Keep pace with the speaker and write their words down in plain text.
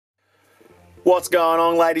What's going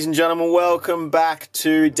on, ladies and gentlemen? Welcome back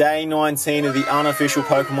to day 19 of the unofficial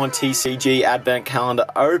Pokemon TCG Advent Calendar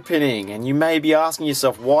opening. And you may be asking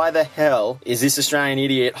yourself, why the hell is this Australian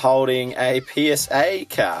idiot holding a PSA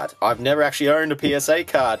card? I've never actually owned a PSA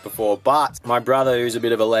card before, but my brother, who's a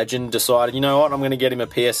bit of a legend, decided, you know what, I'm going to get him a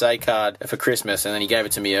PSA card for Christmas. And then he gave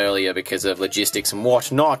it to me earlier because of logistics and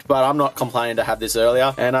whatnot, but I'm not complaining to have this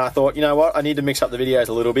earlier. And I thought, you know what, I need to mix up the videos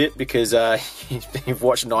a little bit because you've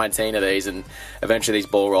watched 19 of these and eventually these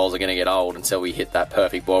ball rolls are going to get old until we hit that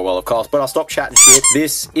perfect ball roll, of course. But I'll stop chatting shit.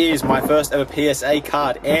 This is my first ever PSA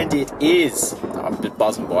card, and it is, I'm a bit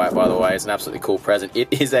buzzing by it, by the way. It's an absolutely cool present. It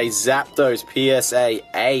is a Zapdos PSA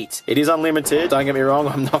 8. It is unlimited. Don't get me wrong,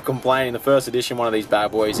 I'm not complaining. The first edition one of these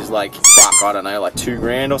bad boys is like, fuck, I don't know, like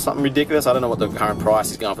 $2 or something ridiculous. I don't know what the current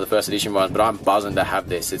price is going for the first edition ones, but I'm buzzing to have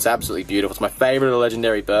this. It's absolutely beautiful. It's my favorite of the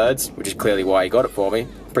legendary birds, which is clearly why he got it for me.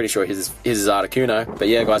 Pretty sure his is Articuno. But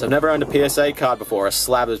yeah, guys, I've never owned a PSA card before, a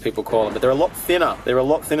slab as people call them, but they're a lot thinner. They're a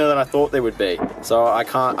lot thinner than I thought they would be. So I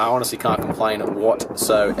honestly can't complain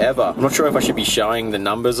whatsoever. I'm not sure if I should be showing the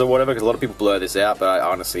numbers or whatever, because a lot of people blur this out, but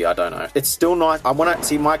honestly, I don't know. It's still nice. I want to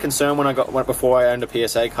see my concern when before I owned a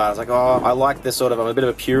PSA card. I was like, oh, I like this sort of, I'm a bit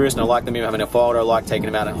of a purist, and I like them even having a folder. I like taking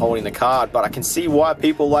them out and holding the card, but I can see why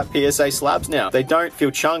people like PSA slabs now. They don't feel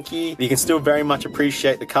chunky. You can still very much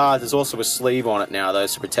appreciate the cards. There's also a sleeve on it now, though,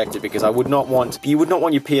 to protect it, because you would not want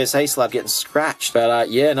your PSA slab getting scratched.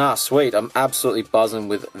 But yeah, nah, sweet. I'm absolutely buzzing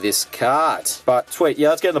with this card. But sweet, yeah,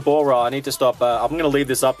 let's get in the ball roll. I need to stop. I'm going to leave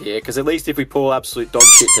this up here, because at least if we pull absolute dog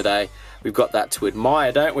shit today, we've got that to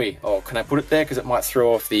admire, don't we? Oh, can I put it there? Because it might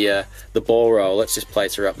throw off the ball roll. Let's just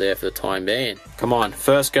place her up there for the time being. Come on,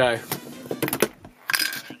 first go.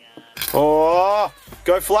 Oh,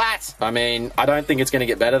 go flat. I mean, I don't think it's going to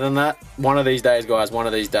get better than that. One of these days, guys, one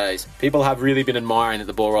of these days. People have really been admiring that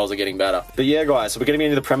the ball rolls are getting better. But yeah, guys, so we're going to be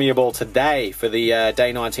into the Premier Ball today for the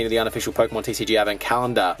day 19 of the unofficial Pokemon TCG Advent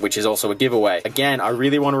Calendar, which is also a giveaway. Again, I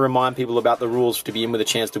really want to remind people about the rules to be in with a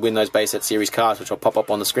chance to win those base set series cards, which I'll pop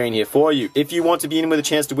up on the screen here for you. If you want to be in with a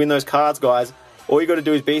chance to win those cards, guys, all you got to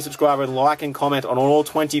do is be a subscriber and like and comment on all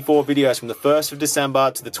 24 videos from the 1st of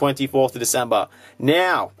December to the 24th of December.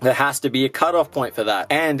 Now, there has to be a cutoff point for that.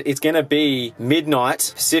 And it's going to be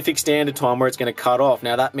midnight Pacific Standard Time where it's going to cut off.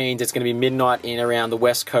 Now, that means it's going to be midnight in around the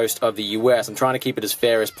west coast of the US. I'm trying to keep it as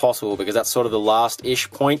fair as possible because that's sort of the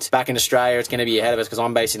last-ish point. Back in Australia, it's going to be ahead of us because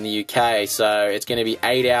I'm based in the UK. So it's going to be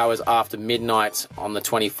 8 hours after midnight on the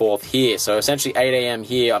 24th here. So essentially 8 AM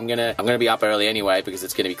here. I'm gonna be up early anyway because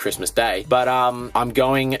it's going to be Christmas Day. But I'm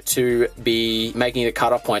going to be making the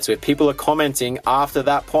cutoff point. So if people are commenting after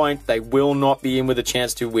that point, they will not be in with a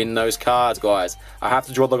chance to win those cards, guys. I have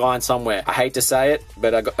to draw the line somewhere. I hate to say it,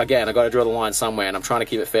 but again, I got to draw the line somewhere, and I'm trying to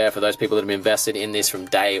keep it fair for those people that have invested in this from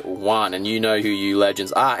day one, and you know who you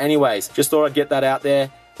legends are. Anyways, just thought I'd get that out there.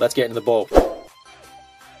 Let's get into the ball.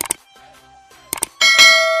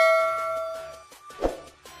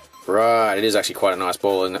 Right, it is actually quite a nice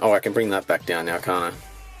ball, isn't it? Oh, I can bring that back down now, can't I?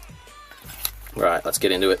 Right, let's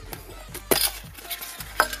get into it.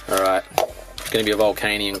 Alright, it's going to be a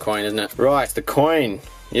Volcanion coin, isn't it? Right, the coin.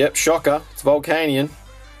 Yep, shocker. It's Volcanion.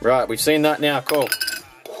 Right, we've seen that now. Cool.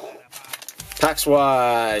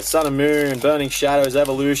 Packs-wise, Sun and Moon, Burning Shadows,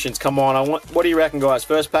 Evolutions. Come on, what do you reckon, guys?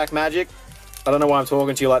 First pack Magic? I don't know why I'm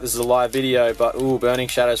talking to you like this is a live video, but ooh, Burning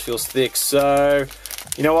Shadows feels thick. So,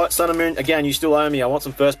 you know what? Sun and Moon, again, you still owe me. I want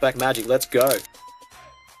some first pack Magic. Let's go.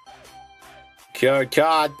 Code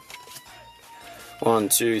card. 1,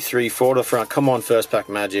 2, 3, 4 to the front. Come on, first pack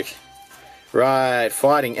Magic. Right,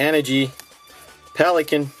 Fighting Energy,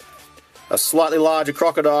 Pelican, a slightly larger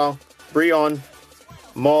Crocodile, Brionne,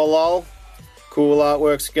 Molol, cool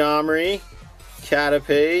artwork Skarmory,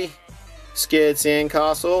 Caterpie, Scared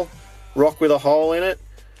Sandcastle, Rock with a hole in it.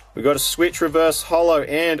 We got a Switch Reverse Holo,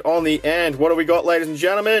 and on the end, what do we got, ladies and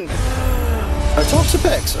gentlemen? A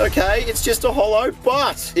Toxapex. Okay, it's just a holo,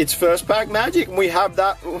 but it's first pack Magic, and we have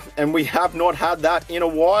that, and we have not had that in a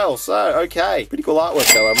while. So, okay, pretty cool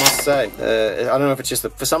artwork though, I must say. I don't know if it's just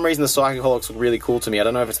for some reason the Psychic Holo looks really cool to me. I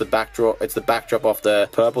don't know if it's the backdrop. It's the backdrop off the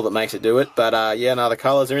purple that makes it do it, but yeah, no, the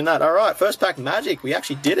colors are in that. All right, first pack Magic. We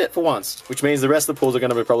actually did it for once, which means the rest of the pulls are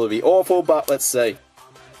going to probably be awful, but let's see.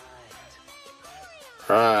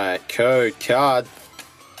 Right, code card.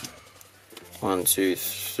 1, 2,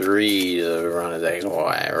 3 to run of X,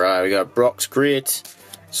 Y. Right, we got Brock's Grit,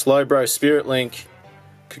 Slowbro Spirit Link,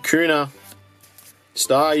 Kakuna,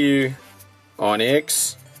 Staryu,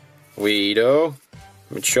 Onyx, Weedle,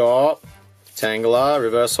 Machop, Tangela,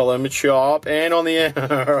 Reverse Holo Machop, and on the end.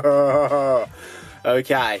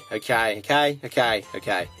 Okay.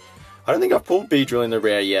 I don't think I've pulled Beedrill in the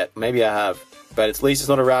rare yet. Maybe I have. but at least it's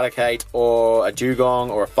not a Raticate or a Dugong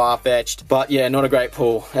or a Farfetch'd. But yeah, not a great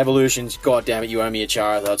pull. Evolutions, god damn it, you owe me a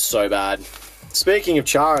Charizard so bad. Speaking of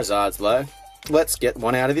Charizards though, let's get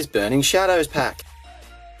one out of this Burning Shadows pack.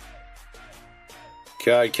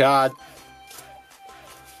 Code card.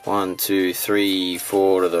 1, 2, 3,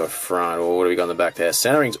 4 to the front. Oh, what do we got in the back there?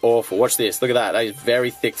 Centering's awful. Watch this. Look at that. That is very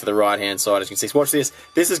thick to the right-hand side, as you can see. Watch this.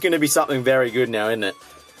 This is going to be something very good now, isn't it?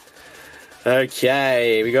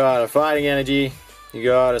 Okay, we got a Fighting Energy. We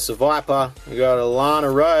got a Seviper. We got a Lana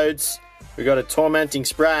Rhodes. We got a Tormenting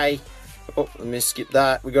Spray. Oh, let me skip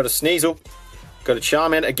that. We got a Sneasel. Got a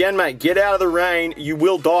Charmander. Again, mate, get out of the rain. You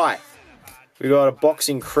will die. We got a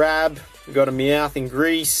Boxing Crab. We got a Meowthing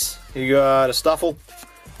Grease. We got a Stuffle.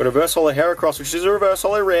 Got a Reverse Holo Heracross, which is a Reverse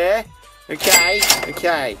Holo Rare.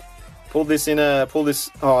 Okay. Pull this in a, oh,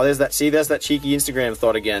 there's that, see, there's that cheeky Instagram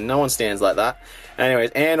thought again. No one stands like that. Anyways,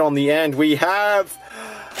 and on the end, we have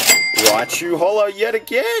Raichu Holo yet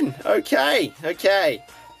again. Okay.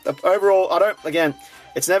 Overall, again,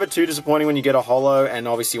 it's never too disappointing when you get a Holo, and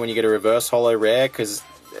obviously when you get a Reverse Holo Rare, because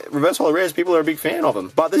Reverse Holo Rares, people are a big fan of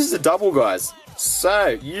them. But this is a double, guys.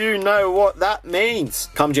 So, you know what that means.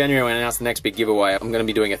 Come January when I announce the next big giveaway, I'm going to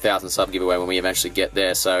be doing a 1,000 sub giveaway when we eventually get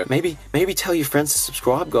there. So, maybe tell your friends to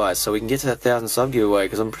subscribe, guys, so we can get to that 1,000 sub giveaway,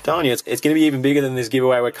 because I'm telling you, it's going to be even bigger than this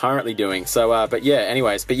giveaway we're currently doing. So, but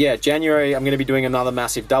yeah, January, I'm going to be doing another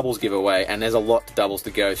massive doubles giveaway, and there's a lot of doubles to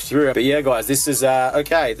go through. But yeah, guys, this is,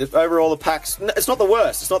 okay, overall the packs, it's not the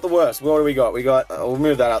worst, it's not the worst. What do we got? We got, we'll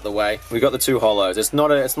move that out the way. We got the 2 holos. It's not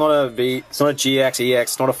a GX,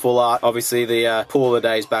 EX, it's not a full art. Obviously, the pull of the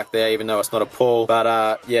days back there, even though it's not a pull.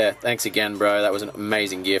 But yeah, thanks again, bro. That was an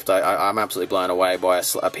amazing gift. I'm absolutely blown away by a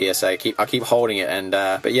PSA. I keep holding it, and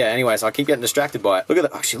but yeah, anyways, I keep getting distracted by it. Look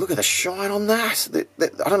at the shine on that.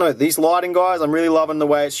 I don't know, these lighting, guys, I'm really loving the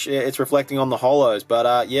way it's reflecting on the holos.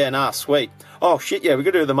 But yeah, nah, sweet. Oh shit, yeah, we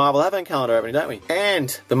gotta do the Marvel Advent Calendar opening, don't we?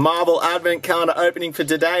 And the Marvel Advent Calendar opening for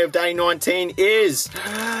today of day 19 is...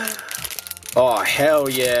 oh, hell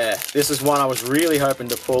yeah. This is one I was really hoping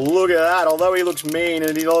to pull. Look at that. Although he looks mean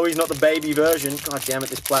and he's not the baby version. God damn it,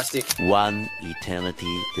 this plastic. One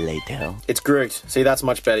eternity later. It's Groot. See, that's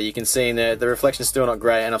much better. You can see in there, the reflection's still not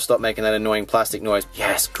great, and I've stopped making that annoying plastic noise.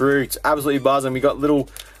 Yes, Groot. Absolutely buzzing. We got little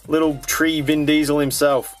tree Vin Diesel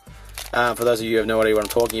himself. For those of you who have no idea what I'm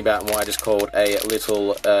talking about and why I just called a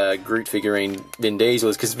little Groot figurine Vin Diesel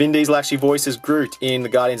is because Vin Diesel actually voices Groot in the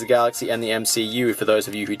Guardians of the Galaxy and the MCU, for those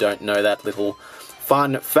of you who don't know that little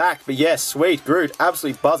fun fact. But yes, sweet, Groot,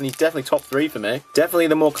 absolutely buzzing. He's definitely top 3 for me. Definitely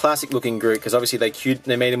the more classic looking Groot, because obviously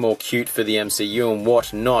they made him more cute for the MCU and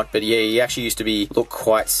whatnot. But yeah, he actually used to look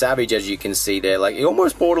quite savage, as you can see there. Like, he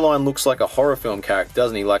almost borderline looks like a horror film character,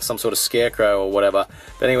 doesn't he? Like some sort of scarecrow or whatever.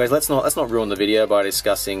 But anyways, let's not ruin the video by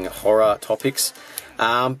discussing horror topics.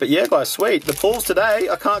 But yeah, guys, sweet. The pulls today,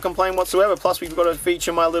 I can't complain whatsoever. Plus, we've got to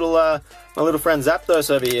feature my little friend Zapdos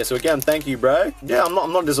over here. So again, thank you, bro. Yeah, I'm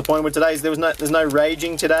not disappointed with today's. There's no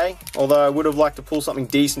raging today. Although I would have liked to pull something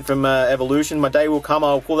decent from Evolution. My day will come.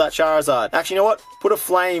 I'll pull that Charizard. Actually, you know what? Put a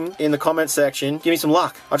flame in the comment section. Give me some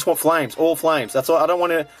luck. I just want flames. All flames. That's all. I don't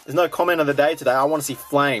want to. There's no comment of the day today. I want to see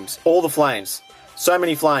flames. All the flames. So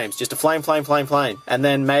many flames. Just a flame. And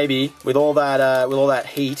then maybe with all that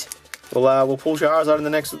heat, we'll pull Charizard in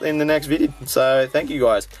the next video. So thank you,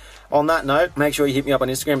 guys. On that note, make sure you hit me up on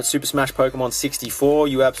Instagram at Super Smash Pokemon 64.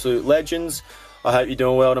 You absolute legends. I hope you're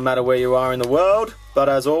doing well no matter where you are in the world. But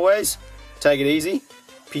as always, take it easy.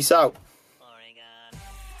 Peace out.